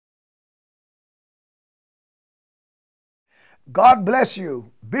God bless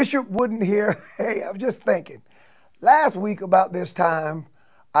you. Bishop Wooden here. Hey, I'm just thinking. Last week about this time,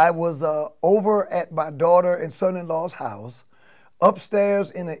 I was over at my daughter and son-in-law's house,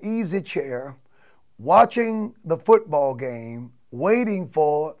 upstairs in an easy chair, watching the football game, waiting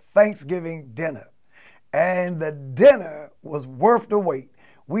for Thanksgiving dinner. And the dinner was worth the wait.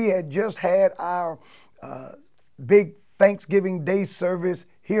 We had just had our big Thanksgiving Day service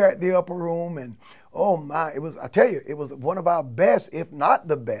here at the upper room, and oh my, I tell you, it was one of our best, if not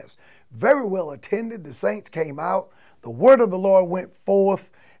the best. Very well attended. The saints came out. The word of the Lord went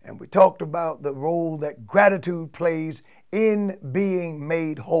forth, and we talked about the role that gratitude plays in being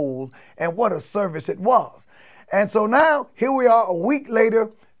made whole, and what a service it was. And so now, here we are a week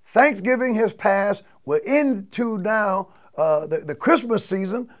later. Thanksgiving has passed. We're into now the Christmas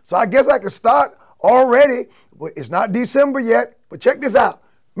season, so I guess I could start already. It's not December yet, but check this out.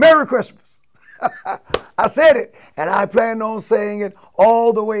 Merry Christmas. I said it, and I plan on saying it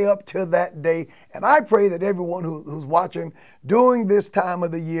all the way up to that day. And I pray that everyone who's watching during this time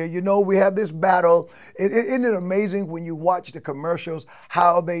of the year, you know, we have this battle. Isn't it amazing when you watch the commercials,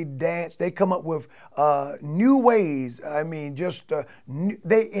 how they dance? They come up with new ways. I mean,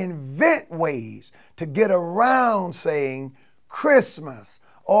 they invent ways to get around saying Christmas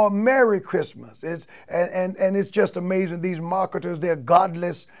or Merry Christmas. It's just amazing. These marketers, they're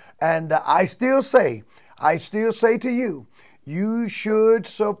godless. And I still say to you, you should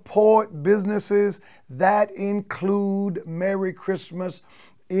support businesses that include Merry Christmas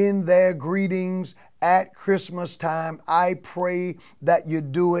in their greetings at Christmas time. I pray that you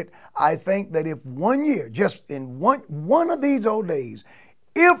do it. I think that if one year, just in one of these old days,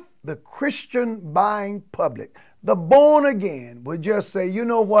 if the Christian buying public, the born again, would just say, you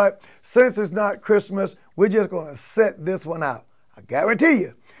know what, since it's not Christmas, we're just going to set this one out. I guarantee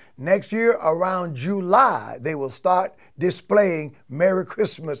you, next year around July, they will start displaying Merry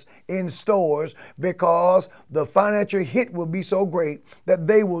Christmas in stores, because the financial hit will be so great that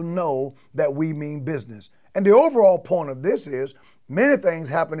they will know that we mean business. And the overall point of this is, many things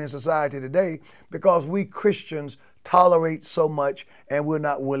happen in society today because we Christians tolerate so much and we're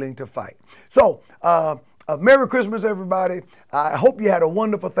not willing to fight. So, Merry Christmas, everybody. I hope you had a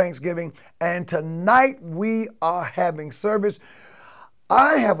wonderful Thanksgiving. And tonight we are having service.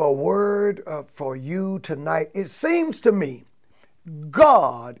 I have a word for you tonight. It seems to me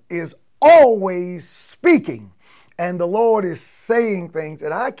God is always speaking, and the Lord is saying things,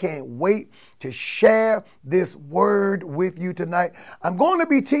 and I can't wait to share this word with you tonight. I'm going to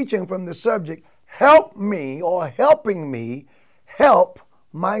be teaching from the subject, help me, or helping me help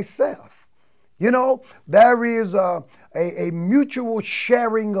myself. You know, there is a mutual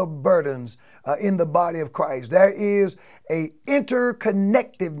sharing of burdens in the body of Christ. There is a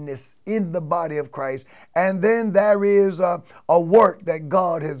interconnectedness in the body of Christ. And then there is a work that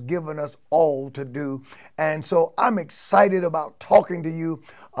God has given us all to do. And so I'm excited about talking to you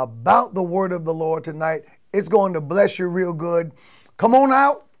about the word of the Lord tonight. It's going to bless you real good. Come on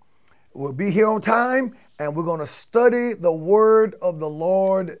out. We'll be here on time, and we're going to study the word of the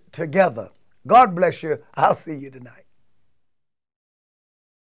Lord together. God bless you. I'll see you tonight.